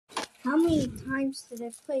How many times did I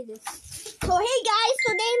play this? So hey guys,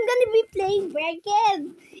 today I'm gonna be playing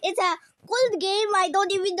Breaking. It's a cool game. I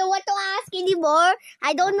don't even know what to ask anymore.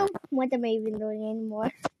 I don't know what am I even doing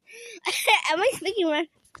anymore. Am I speaking right?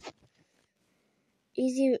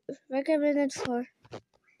 Easy recommended for.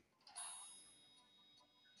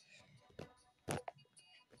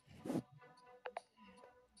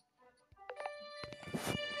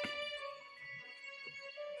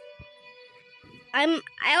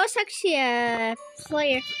 I was actually a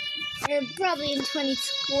player probably in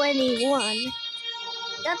 2021.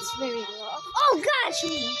 That's very low. Oh gosh!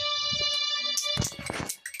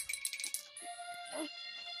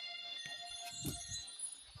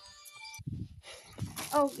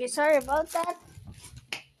 Okay, sorry about that.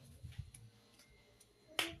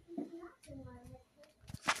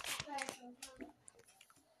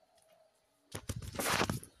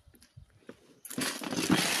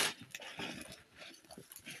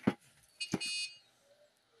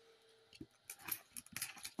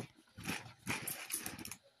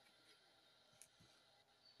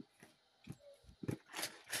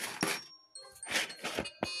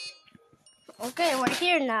 Okay, we're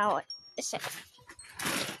here now.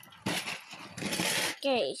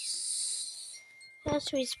 Okay,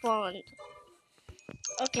 let's respond.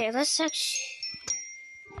 Okay, let's actually.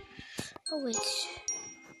 Oh wait.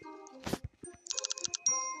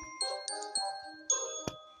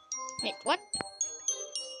 Wait, what?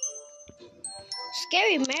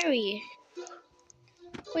 Scary Mary.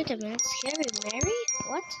 Wait a minute, Scary Mary?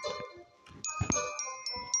 What?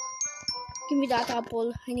 Give me that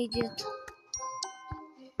apple. I need it.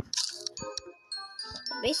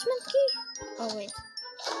 The basement key? Oh wait.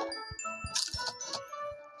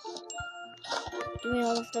 Give me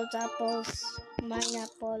all of those apples. Mine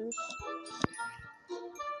apple.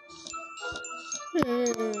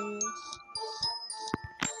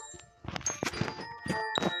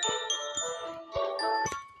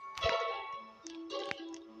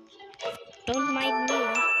 Don't mind me.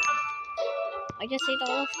 I just ate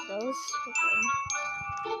all of those. Okay.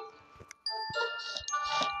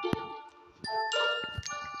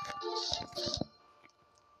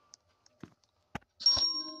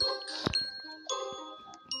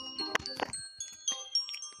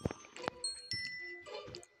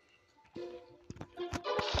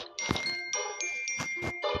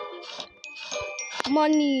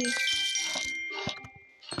 Money.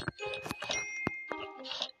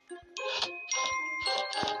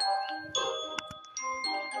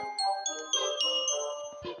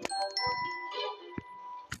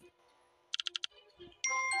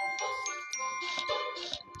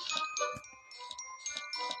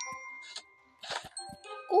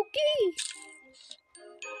 Cookie.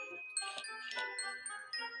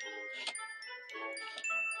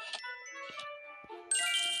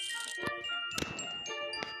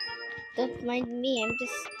 Don't mind me. I'm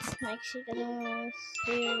just actually gonna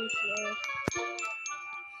stay over here.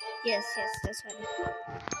 Yes, that's fine.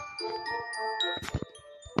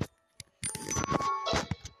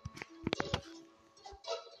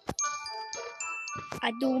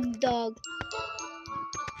 A doom dog.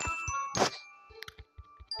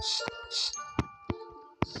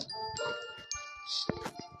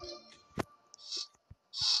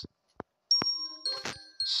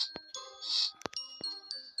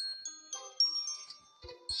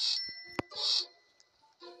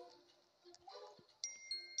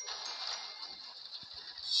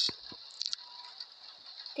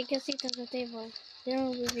 Take a seat at the table. Dinner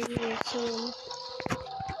will be here soon.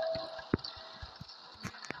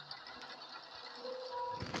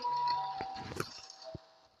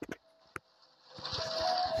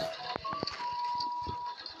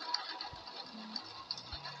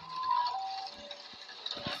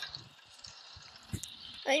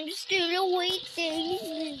 I'm still waiting.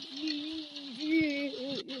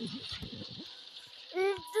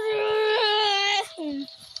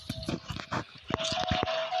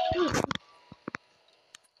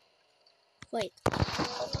 Wait.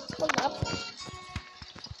 Hold up.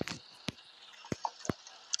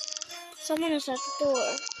 Someone is at the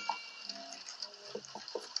door.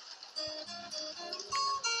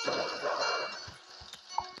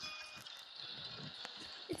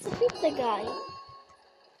 It's a pizza guy.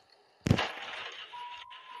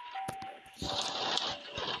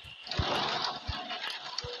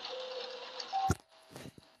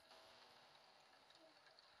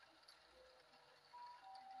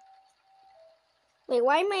 Wait,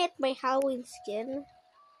 why am I at my Halloween skin?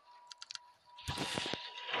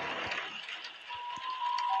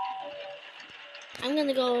 I'm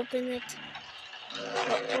gonna go open it.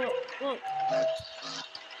 Whoa.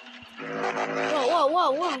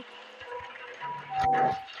 Whoa.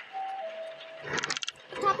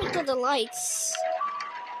 Tap into the lights.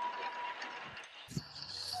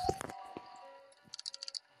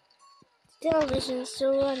 Television's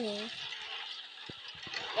still running.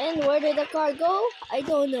 And where did the car go? I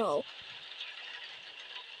don't know.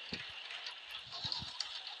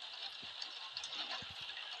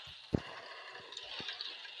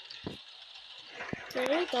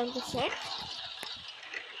 Okay, time to check.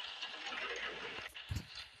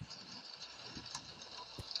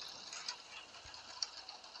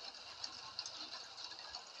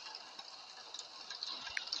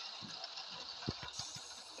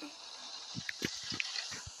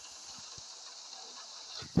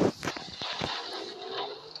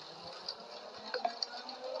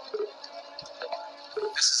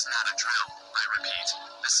 This is not a drill. I repeat,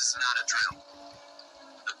 this is not a drill.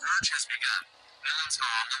 The purge has begun. Villains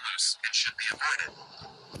are on the loose and should be avoided.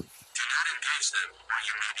 Do not engage them, or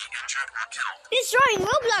you may be injured or killed. Destroying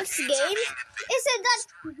Roblox game? Isn't that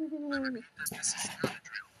This is not a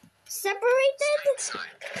drill. separated?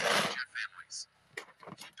 Inside, protect your families.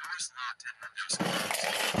 Keep doors locked and windows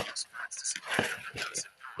closed. Use words to secure your windows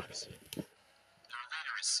and doors. Your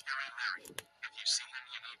leader is Scary Larry. If you see him,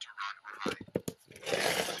 you need to run or hide.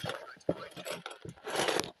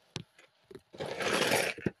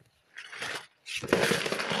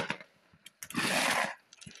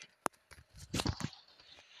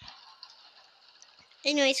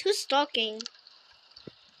 Anyways, who's talking?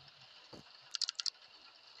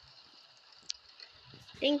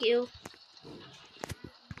 Thank you.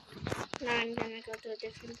 Now I'm gonna go to a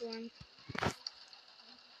different one.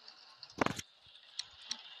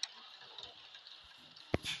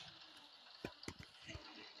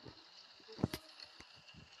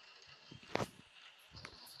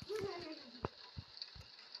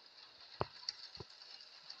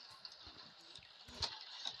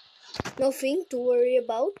 Nothing to worry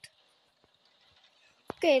about.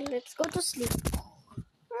 Okay, let's go to sleep.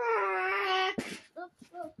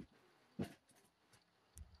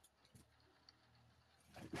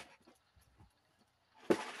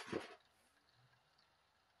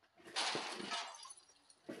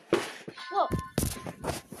 Whoa.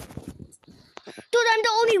 Dude, I'm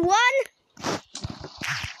the only one?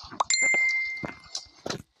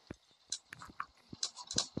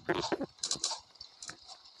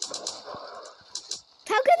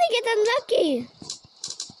 How can I get unlucky?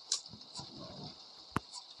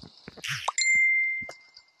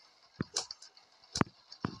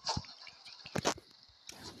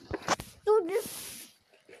 Dude, this...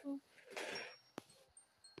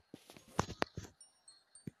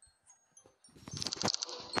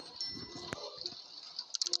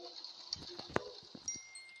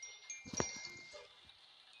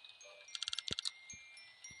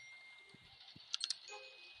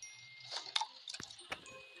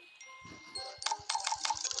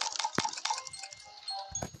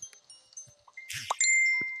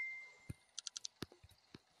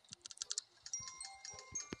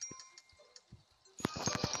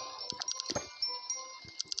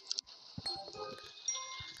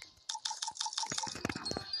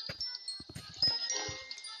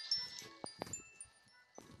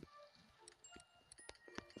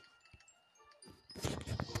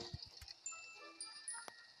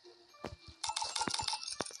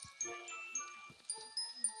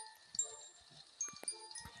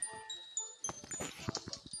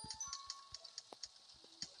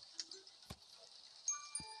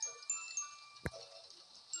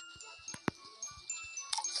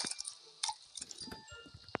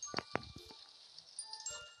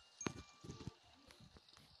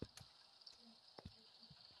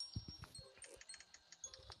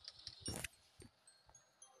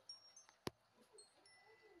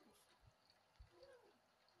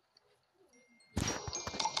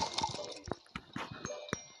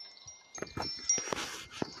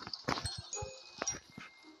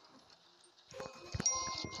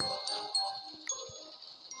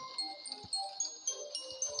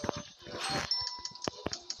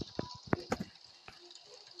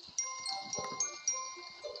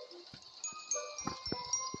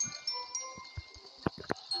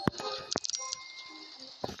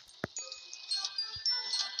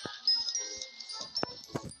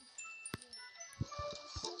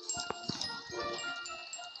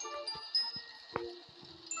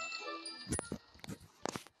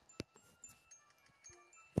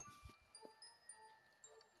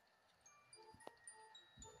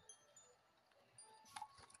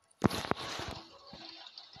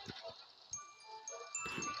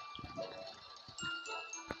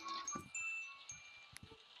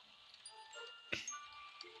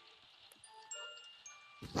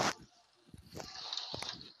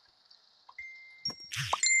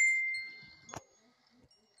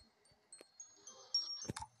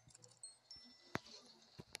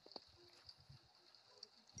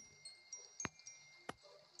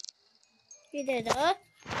 You did a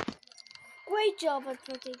great job at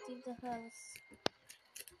protecting the house.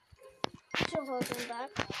 So hold on back.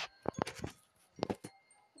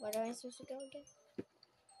 Where am I supposed to go again?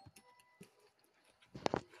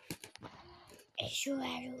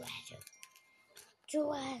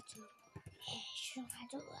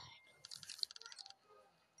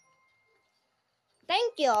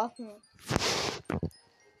 Thank you.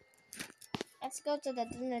 Let's go to the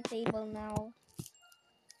dinner table now.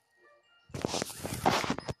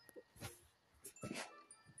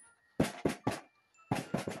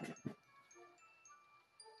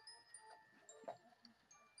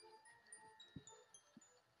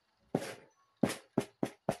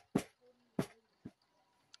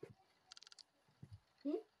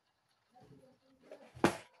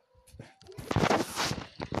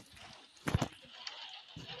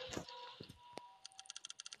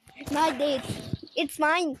 My date. It's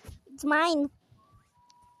mine. It's mine.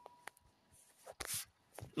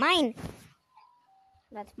 Mine.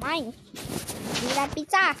 That's mine. Give me that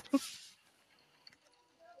pizza.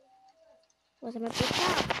 Where's my pizza?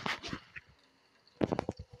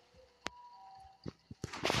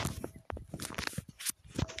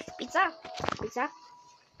 Pizza. Pizza.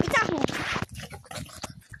 Pizza.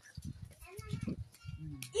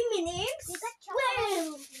 Give me names.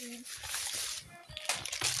 Well.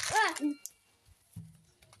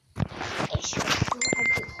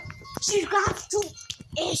 She got to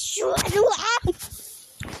issue.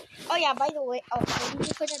 Oh yeah, by the way, thank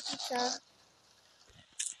you for the pizza.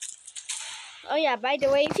 Oh yeah, by the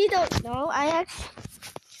way, if you don't know,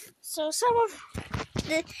 some of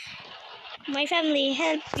my family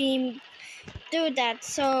helped me do that.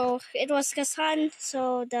 So it was Kasan.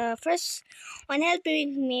 So the first one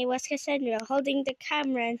helping me was Cassandra holding the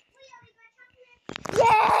camera.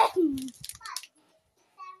 Yeah.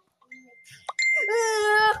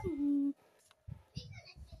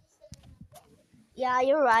 Yeah,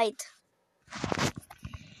 you're right.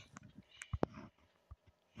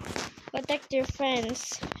 Protect your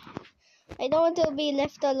friends. I don't want to be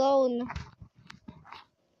left alone.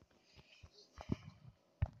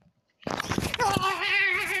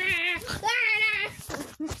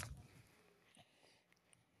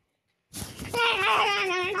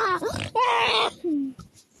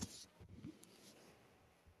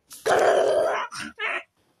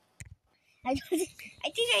 I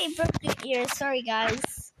think I broke your ear. Sorry,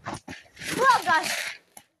 guys. Oh gosh.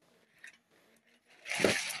 I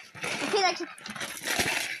feel like.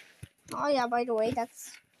 Oh yeah. By the way,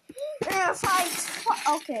 that's fight.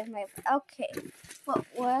 Okay, okay.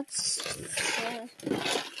 What's?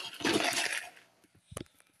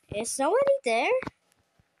 Is nobody there?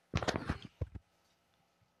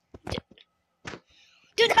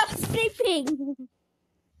 Dude, I'm sleeping.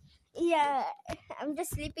 Yeah, I'm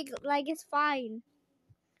just sleeping like it's fine.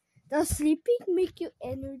 Does sleeping make you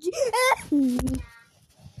energy?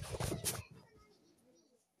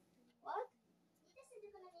 What?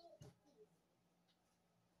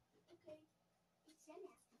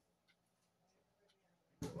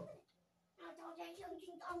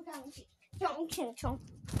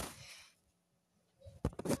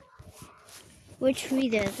 We're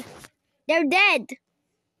treated. They're dead.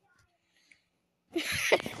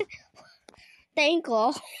 Thank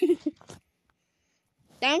you.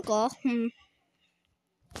 Thank you.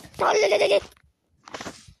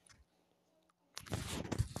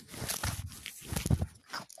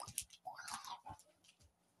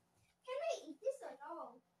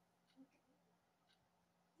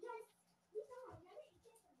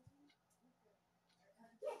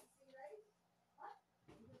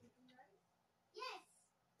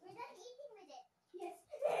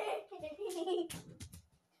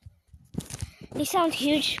 They sound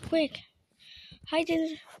huge. Quick. Hide in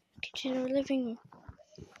the kitchen or living room.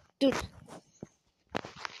 Dude.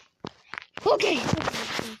 Okay. I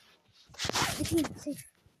think I'm safe.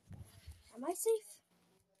 Am I safe?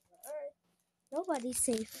 Nobody's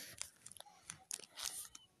safe.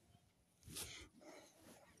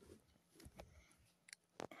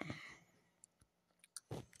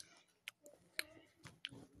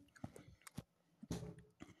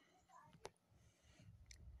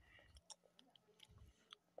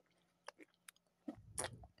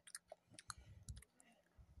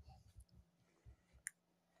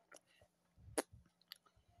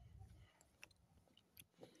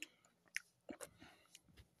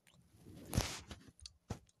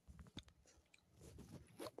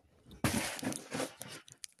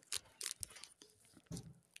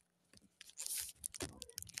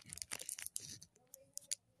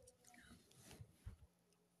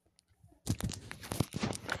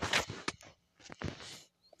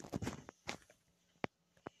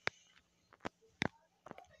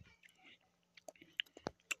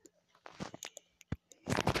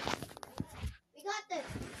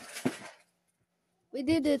 We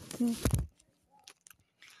did it.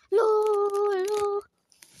 No.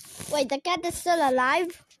 Wait, the cat is still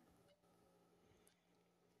alive?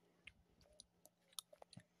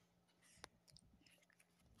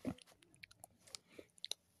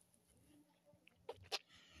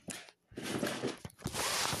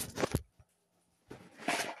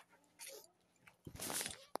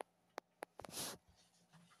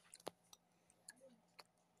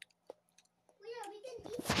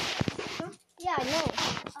 Yeah, I know.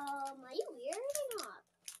 Are you weird or not?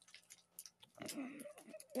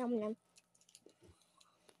 Yum, yum.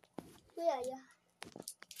 Yeah.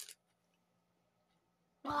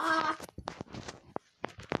 Ah.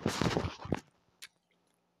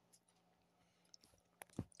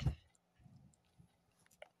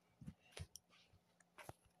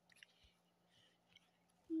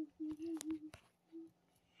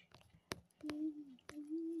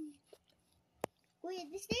 Wait,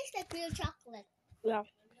 this tastes like real chocolate. Yeah.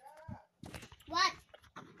 What?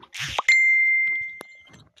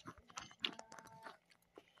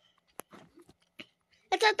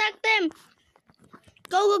 Let's attack them.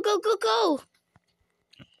 Go.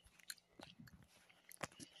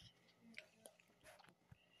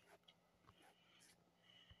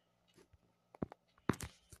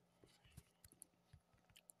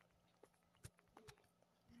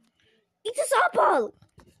 Eat this apple.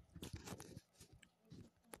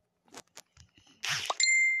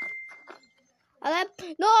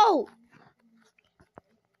 No.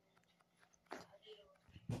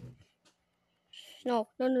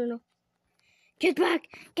 No. Get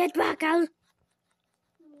back, Al.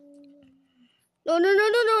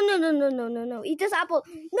 No. Eat this apple.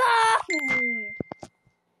 No.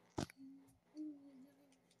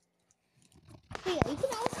 Yeah, you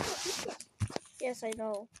can also eat it. Yes, I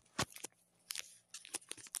know.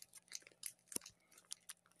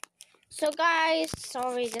 So guys,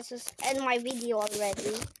 sorry, this is end my video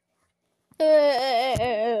already.